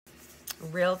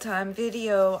Real-time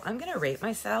video. I'm going to rate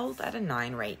myself at a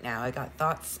 9 right now. I got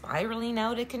thoughts spiraling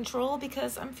out of control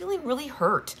because I'm feeling really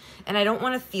hurt and I don't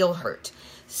want to feel hurt.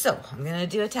 So I'm going to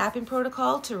do a tapping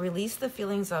protocol to release the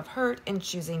feelings of hurt and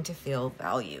choosing to feel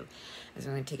value. So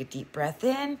I'm going to take a deep breath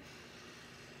in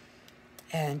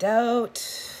and out,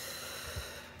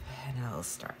 and I'll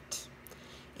start.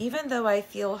 Even though I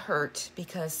feel hurt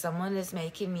because someone is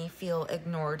making me feel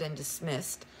ignored and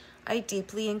dismissed, I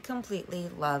deeply and completely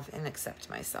love and accept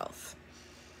myself.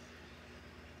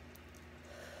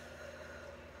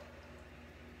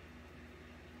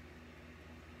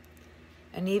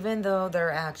 And even though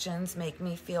their actions make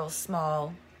me feel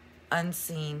small,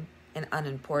 unseen, and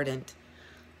unimportant,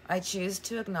 I choose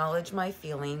to acknowledge my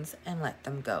feelings and let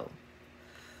them go.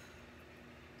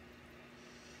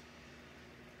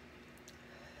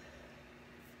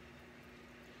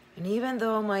 And even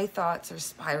though my thoughts are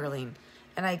spiraling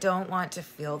and I don't want to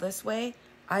feel this way,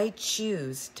 I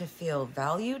choose to feel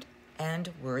valued and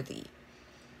worthy.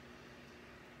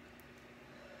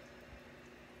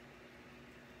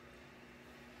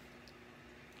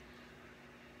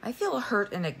 I feel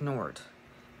hurt and ignored.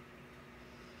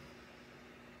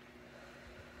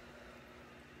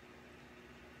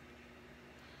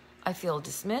 I feel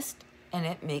dismissed and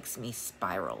it makes me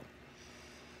spiral.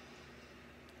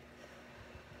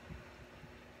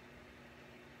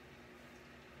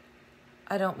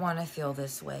 I don't want to feel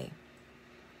this way.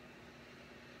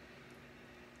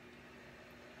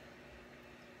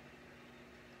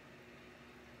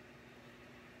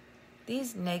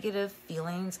 These negative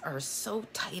feelings are so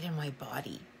tight in my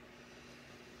body.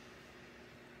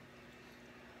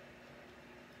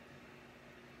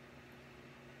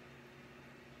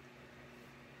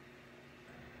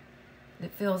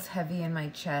 It feels heavy in my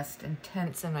chest and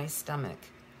tense in my stomach.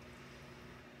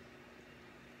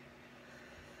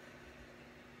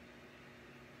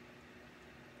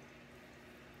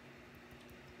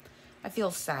 I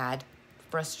feel sad,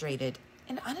 frustrated,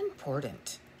 and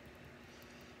unimportant.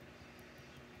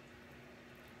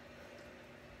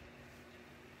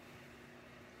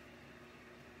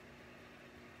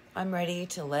 I'm ready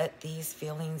to let these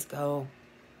feelings go.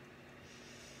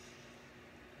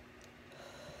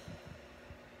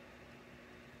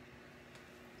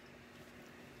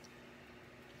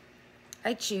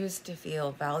 I choose to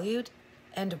feel valued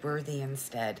and worthy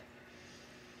instead.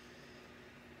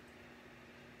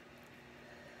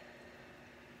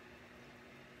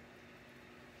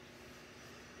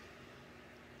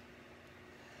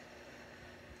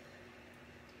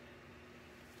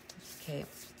 Okay,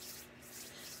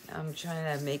 now I'm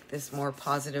trying to make this more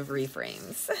positive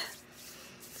reframes.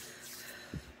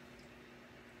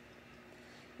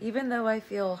 Even though I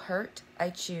feel hurt,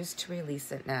 I choose to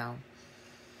release it now.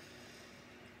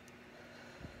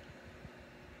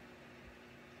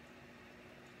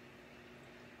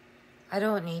 I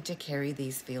don't need to carry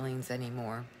these feelings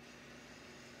anymore.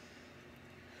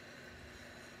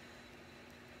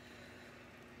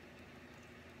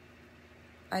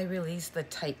 I release the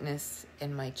tightness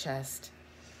in my chest.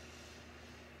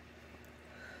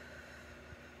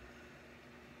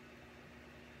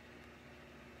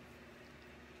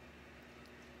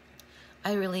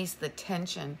 I release the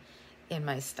tension in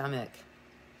my stomach.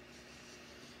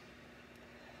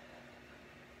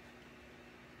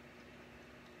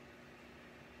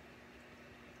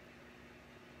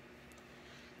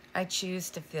 I choose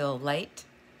to feel light,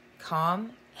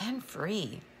 calm, and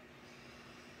free.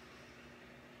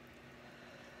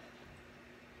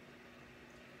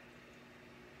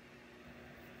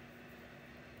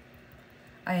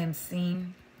 I am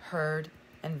seen, heard,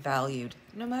 and valued,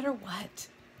 no matter what.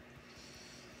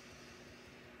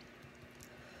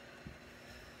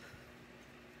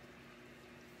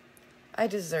 I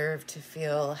deserve to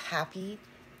feel happy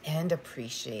and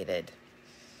appreciated.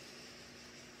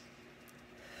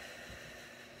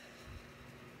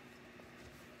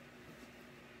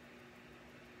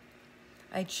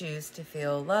 I choose to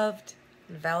feel loved,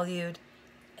 valued,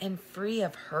 and free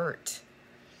of hurt.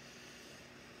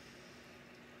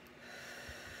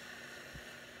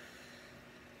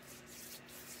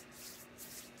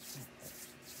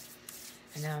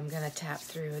 And now I'm going to tap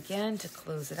through again to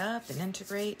close it up and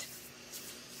integrate.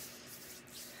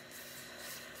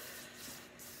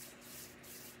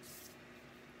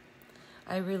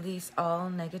 I release all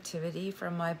negativity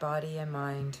from my body and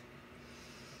mind.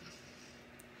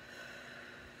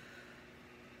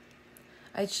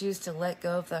 I choose to let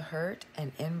go of the hurt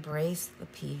and embrace the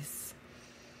peace.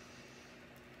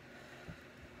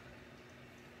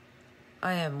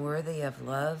 I am worthy of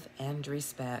love and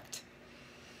respect.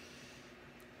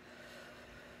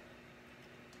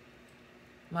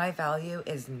 My value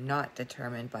is not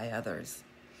determined by others.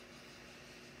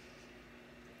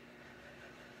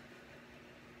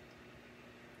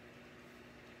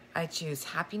 I choose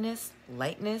happiness,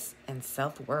 lightness, and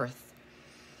self-worth.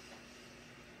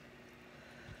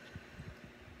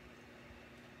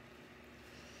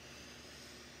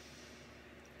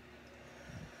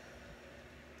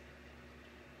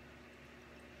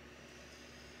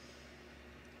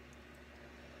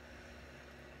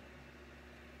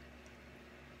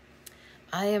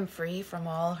 I am free from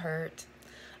all hurt.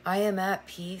 I am at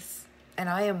peace, and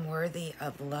I am worthy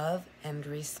of love and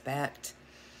respect.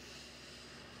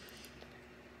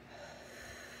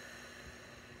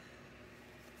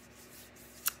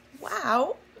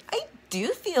 Wow, I do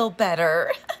feel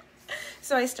better.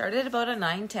 So I started about a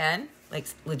 9-10, like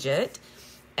legit,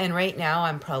 and right now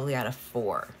I'm probably at a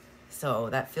 4. So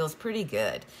that feels pretty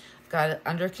good. Got it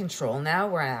under control now,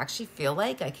 where I actually feel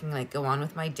like I can like go on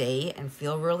with my day and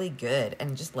feel really good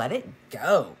and just let it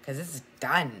go because it's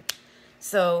done.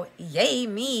 So yay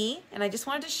me. And I just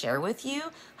wanted to share with you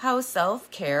how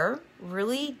self-care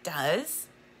really does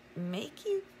makes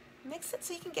it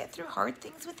so you can get through hard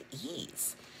things with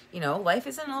ease. You know, life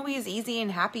isn't always easy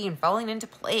and happy and falling into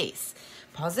place.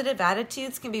 Positive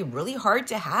attitudes can be really hard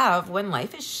to have when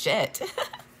life is shit.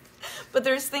 But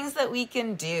there's things that we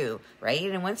can do, right?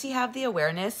 And once you have the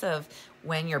awareness of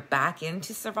when you're back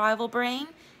into survival brain,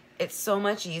 it's so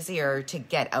much easier to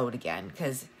get out again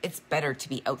because it's better to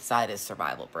be outside of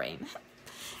survival brain.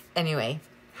 Anyway,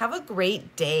 have a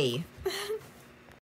great day.